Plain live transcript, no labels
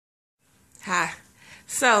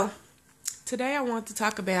So, today I want to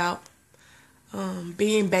talk about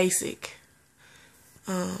being basic.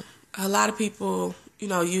 A lot of people,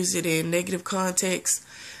 use it in negative context.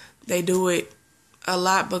 They do it a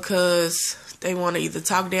lot because they want to either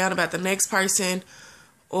talk down about the next person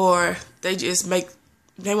or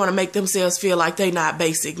they want to make themselves feel like they not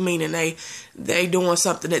basic, meaning they doing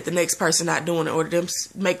something that the next person not doing, or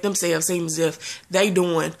make themselves seem as if they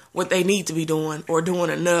doing what they need to be doing, or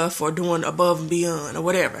doing enough, or doing above and beyond, or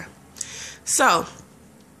whatever. So,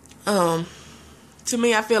 to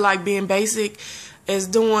me, I feel like being basic is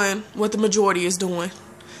doing what the majority is doing,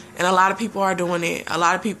 and a lot of people are doing it. A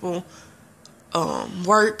lot of people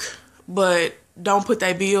work but don't put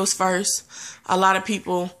their bills first. A lot of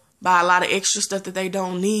people buy a lot of extra stuff that they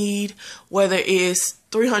don't need, whether it's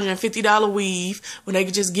 $350 weave when they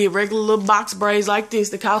could just get regular little box braids like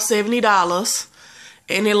this that cost $70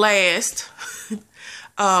 and it lasts.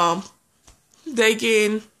 They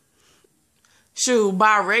can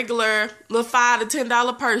buy regular little $5 to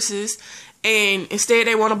 $10 purses, and instead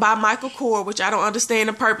they want to buy Michael Kors, which I don't understand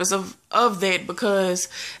the purpose of that, because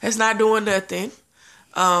it's not doing nothing.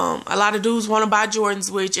 A lot of dudes want to buy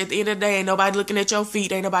Jordans, which at the end of the day, ain't nobody looking at your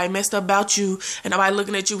feet, ain't nobody messed up about you, and nobody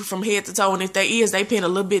looking at you from head to toe, and if they is, they paying a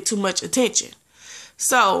little bit too much attention.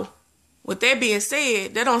 So, with that being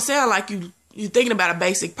said, that don't sound like you thinking about a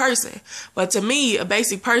basic person. But to me, a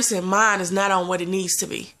basic person, mind is not on what it needs to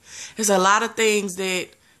be. There's a lot of things that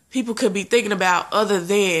people could be thinking about other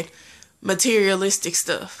than materialistic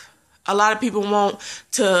stuff. A lot of people want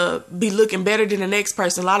to be looking better than the next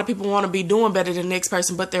person. A lot of people want to be doing better than the next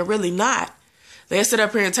person, but they're really not. They sit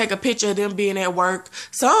up here and take a picture of them being at work.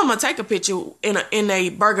 Some will take a picture in a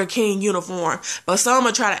Burger King uniform, but some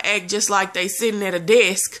will try to act just like they sitting at a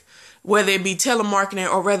desk, whether it be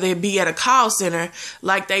telemarketing or whether it be at a call center,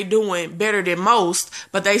 like they doing better than most,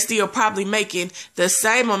 but they still probably making the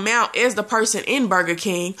same amount as the person in Burger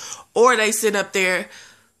King, or they sit up there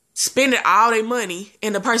spending all their money,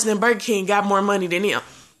 and the person in Burger King got more money than them.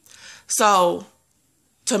 So,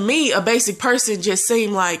 to me, a basic person just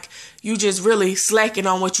seemed like you just really slacking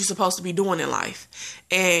on what you're supposed to be doing in life.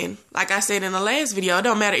 And like I said in the last video, it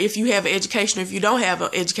don't matter if you have an education or if you don't have an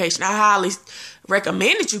education. I highly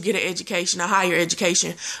recommend that you get an education, a higher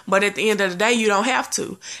education. But at the end of the day, you don't have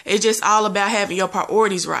to. It's just all about having your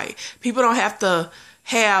priorities right. People don't have to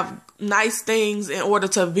have nice things in order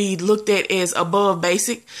to be looked at as above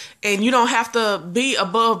basic, and you don't have to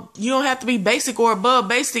be basic or above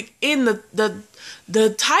basic in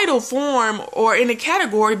the title form or in the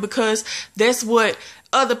category, because that's what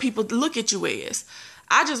other people look at you as.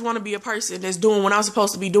 I just want to be a person that's doing what I'm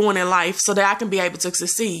supposed to be doing in life so that I can be able to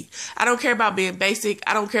succeed. I don't care about being basic.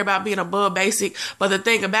 I don't care about being above basic. But the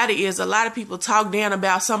thing about it is, a lot of people talk down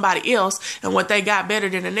about somebody else and what they got better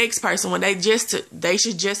than the next person, when they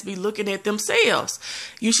should just be looking at themselves.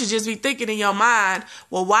 You should just be thinking in your mind,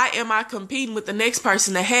 well, why am I competing with the next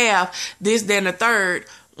person to have this, then the third,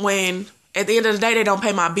 when at the end of the day, they don't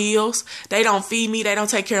pay my bills, they don't feed me, they don't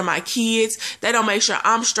take care of my kids, they don't make sure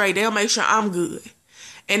I'm straight, they don't make sure I'm good.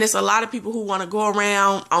 And it's a lot of people who want to go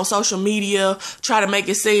around on social media, try to make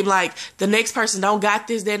it seem like the next person don't got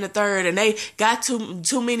this, then the third, and they got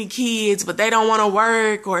too many kids, but they don't want to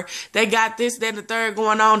work, or they got this, then the third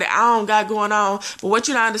going on that I don't got going on. But what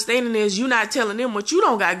you're not understanding is you're not telling them what you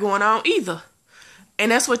don't got going on either.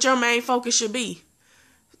 And that's what your main focus should be.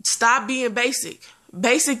 Stop being basic.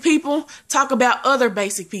 Basic people talk about other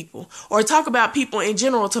basic people, or talk about people in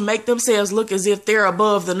general to make themselves look as if they're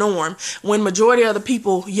above the norm, when majority of the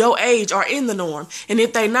people your age are in the norm. And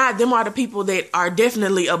if they not, them are the people that are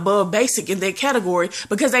definitely above basic in their category,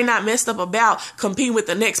 because they not messed up about competing with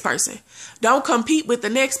the next person. Don't compete with the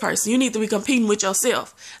next person. You need to be competing with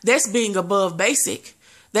yourself. That's being above basic.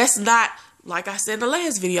 That's not, like I said in the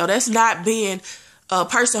last video, that's not being a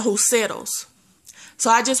person who settles. So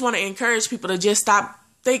I just want to encourage people to just stop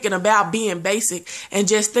thinking about being basic and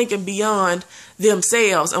just thinking beyond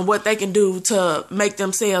themselves and what they can do to make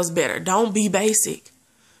themselves better. Don't be basic.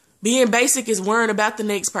 Being basic is worrying about the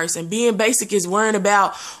next person. Being basic is worrying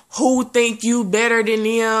about who think you better than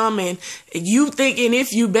them, and you thinking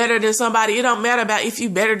if you better than somebody. It don't matter about if you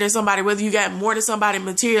better than somebody, whether you got more than somebody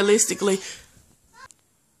materialistically.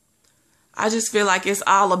 I just feel like it's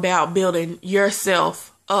all about building yourself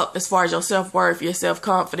up as far as your self-worth, your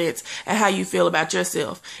self-confidence, and how you feel about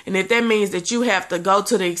yourself. And if that means that you have to go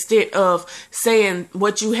to the extent of saying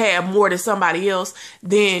what you have more than somebody else,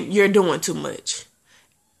 then you're doing too much.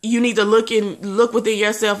 You need to look within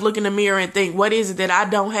yourself, look in the mirror and think, what is it that I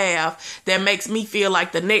don't have that makes me feel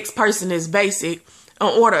like the next person is basic, in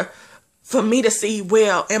order for me to see,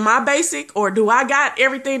 well, am I basic, or do I got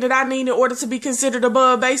everything that I need in order to be considered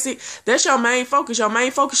above basic? That's your main focus. Your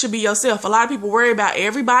main focus should be yourself. A lot of people worry about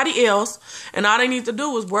everybody else, and all they need to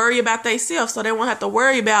do is worry about themselves, so they won't have to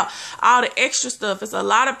worry about all the extra stuff. It's a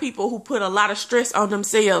lot of people who put a lot of stress on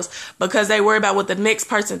themselves because they worry about what the next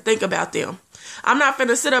person think about them. I'm not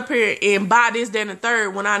finna sit up here and buy this, that, and the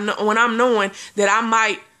third when I'm knowing that I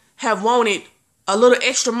might have wanted a little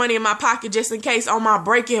extra money in my pocket just in case on my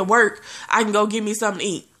break at work I can go get me something to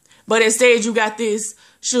eat. But instead you got this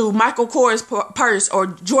Michael Kors purse or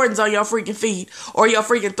Jordans on your freaking feet, or your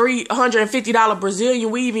freaking $350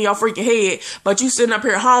 Brazilian weave in your freaking head, but you sitting up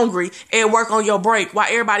here hungry and work on your break while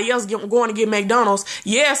everybody else going to get McDonald's.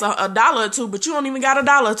 Yes, a dollar or two, but you don't even got a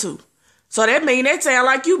dollar or two. So that mean that sound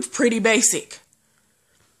like you pretty basic.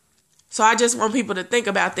 So I just want people to think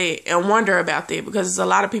about that and wonder about that, because there's a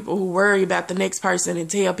lot of people who worry about the next person and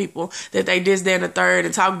tell people that they this, that, and the third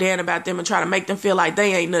and talk down about them and try to make them feel like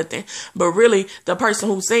they ain't nothing. But really, the person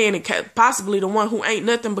who's saying it, possibly the one who ain't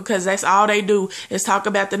nothing, because that's all they do is talk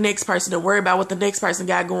about the next person and worry about what the next person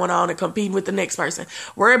got going on and competing with the next person.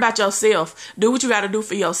 Worry about yourself. Do what you got to do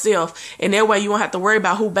for yourself. And that way you won't have to worry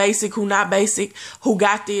about who basic, who not basic, who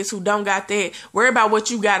got this, who don't got that. Worry about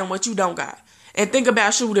what you got and what you don't got. And think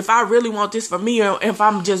about, shoot, if I really want this for me, or if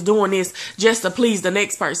I'm just doing this just to please the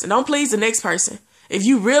next person. Don't please the next person. If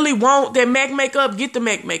you really want that MAC makeup, get the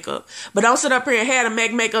MAC makeup. But don't sit up here and have the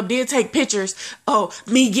MAC makeup, then take pictures. Oh,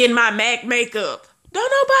 me getting my MAC makeup.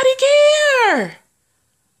 Don't nobody care.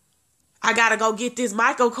 I gotta go get this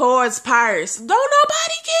Michael Kors purse. Don't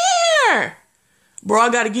nobody care. Bro, I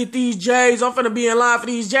gotta get these J's. I'm finna be in line for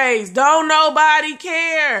these J's. Don't nobody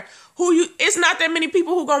care. It's not that many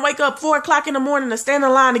people who gonna wake up 4 o'clock in the morning to stand in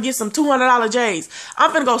line to get some $200 J's. I'm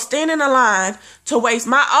finna go stand in a line to waste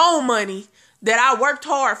my own money that I worked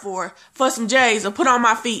hard for some J's to put on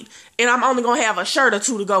my feet, and I'm only gonna have a shirt or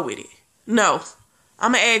two to go with it. No,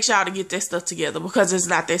 I'm gonna ask y'all to get that stuff together, because it's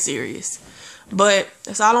not that serious. But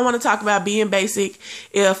that's all I want to talk about, being basic.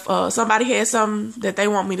 If somebody has something that they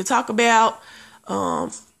want me to talk about,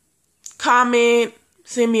 comment,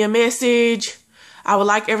 send me a message. I would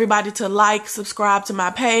like everybody to like, subscribe to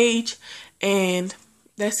my page, and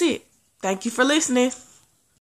that's it. Thank you for listening.